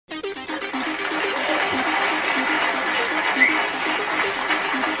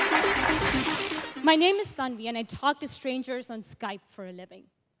My name is Tanvi, and I talk to strangers on Skype for a living.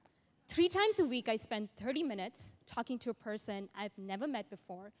 3 times a week, I spend 30 minutes talking to a person I've never met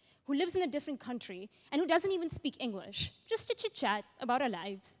before, who lives in a different country, and who doesn't even speak English, just to chit-chat about our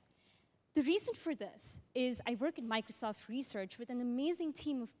lives. The reason for this is I work at Microsoft Research with an amazing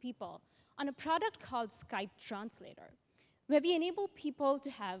team of people on a product called Skype Translator, where we enable people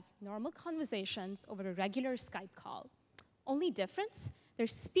to have normal conversations over a regular Skype call. Only difference, they're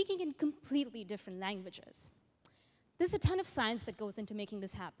speaking in completely different languages. There's a ton of science that goes into making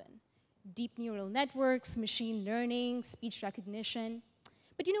this happen. Deep neural networks, machine learning, speech recognition.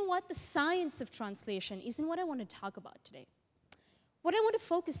 But you know what? The science of translation isn't what I want to talk about today. What I want to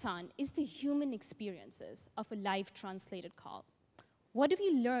focus on is the human experiences of a live translated call. What do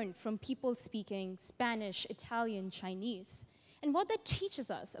we learn from people speaking Spanish, Italian, Chinese? And what that teaches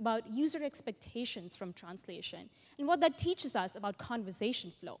us about user expectations from translation, and what that teaches us about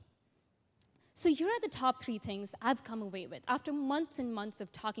conversation flow. So here are the top 3 things I've come away with after months and months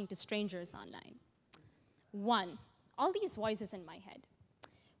of talking to strangers online. 1, all these voices in my head.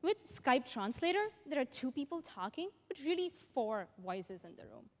 With Skype Translator, there are 2 people talking, but really 4 voices in the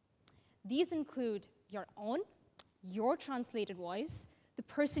room. These include your own, your translated voice, the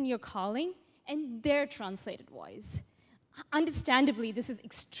person you're calling, and their translated voice. Understandably, this is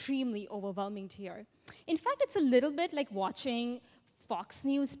extremely overwhelming to hear. In fact, it's a little bit like watching Fox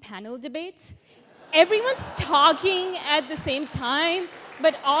News panel debates. Everyone's talking at the same time,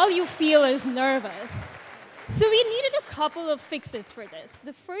 but all you feel is nervous. So we needed a couple of fixes for this.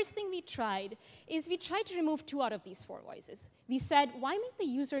 The first thing we tried is we tried to remove 2 out of these 4 voices. We said, why make the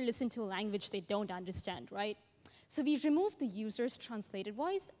user listen to a language they don't understand, right? So we removed the user's translated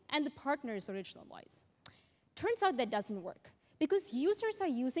voice and the partner's original voice. Turns out that doesn't work, because users are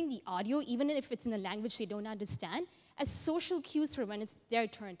using the audio, even if it's in a language they don't understand, as social cues for when it's their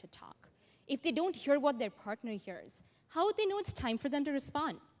turn to talk. If they don't hear what their partner hears, how would they know it's time for them to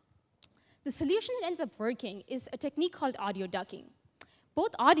respond? The solution that ends up working is a technique called audio ducking.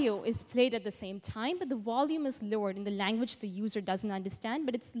 Both audio is played at the same time, but the volume is lowered in the language the user doesn't understand,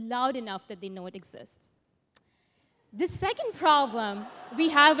 but it's loud enough that they know it exists. The second problem we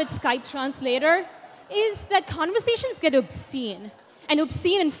have with Skype Translator is that conversations get obscene, and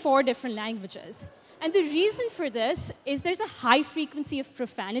obscene in 4 different languages. And the reason for this is there's a high frequency of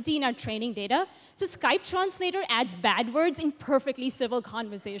profanity in our training data, so Skype Translator adds bad words in perfectly civil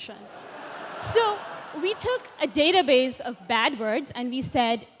conversations. So we took a database of bad words, and we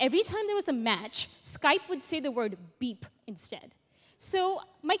said every time there was a match, Skype would say the word beep instead. So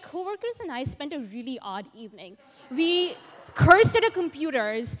my coworkers and I spent a really odd evening. We cursed at our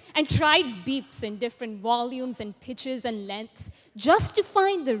computers and tried beeps in different volumes and pitches and lengths just to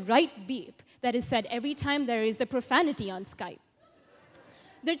find the right beep that is said every time there is the profanity on Skype.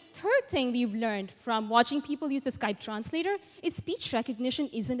 The third thing we've learned from watching people use the Skype Translator is speech recognition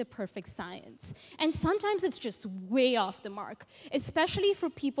isn't a perfect science. And sometimes it's just way off the mark, especially for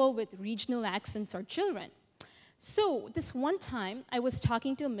people with regional accents or children. So this one time, I was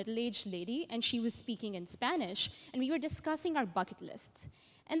talking to a middle-aged lady, and she was speaking in Spanish, and we were discussing our bucket lists.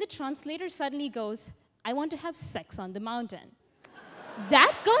 And the translator suddenly goes, I want to have sex on the mountain.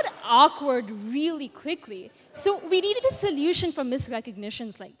 That got awkward really quickly. So we needed a solution for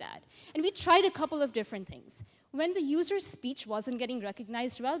misrecognitions like that. And we tried a couple of different things. When the user's speech wasn't getting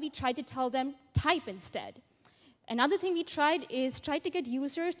recognized well, we tried to tell them, type instead. Another thing we tried is to get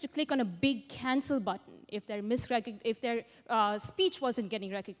users to click on a big cancel button if their speech wasn't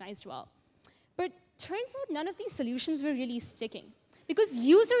getting recognized well. But turns out none of these solutions were really sticking, because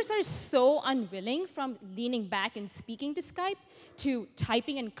users are so unwilling from leaning back and speaking to Skype to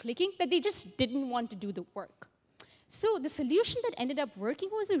typing and clicking that they just didn't want to do the work. So the solution that ended up working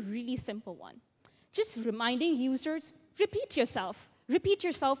was a really simple one. Just reminding users, repeat yourself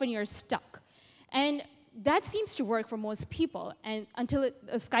when you're stuck. And that seems to work for most people, and until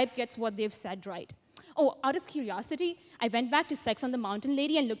Skype gets what they've said right. Oh, out of curiosity, I went back to Sex on the Mountain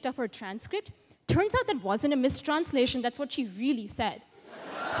lady and looked up her transcript. Turns out that wasn't a mistranslation, that's what she really said.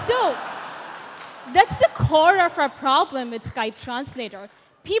 So that's the core of our problem with Skype Translator.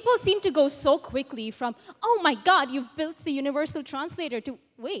 People seem to go so quickly from, oh my God, you've built the universal translator, to,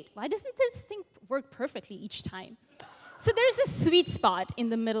 wait, why doesn't this thing work perfectly each time? So there's a sweet spot in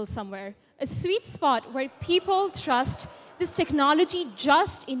the middle somewhere, a sweet spot where people trust this technology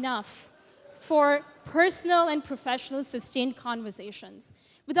just enough for personal and professional sustained conversations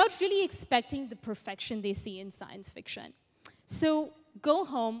without really expecting the perfection they see in science fiction. So go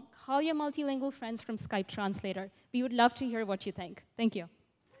home, call your multilingual friends from Skype Translator. We would love to hear what you think. Thank you.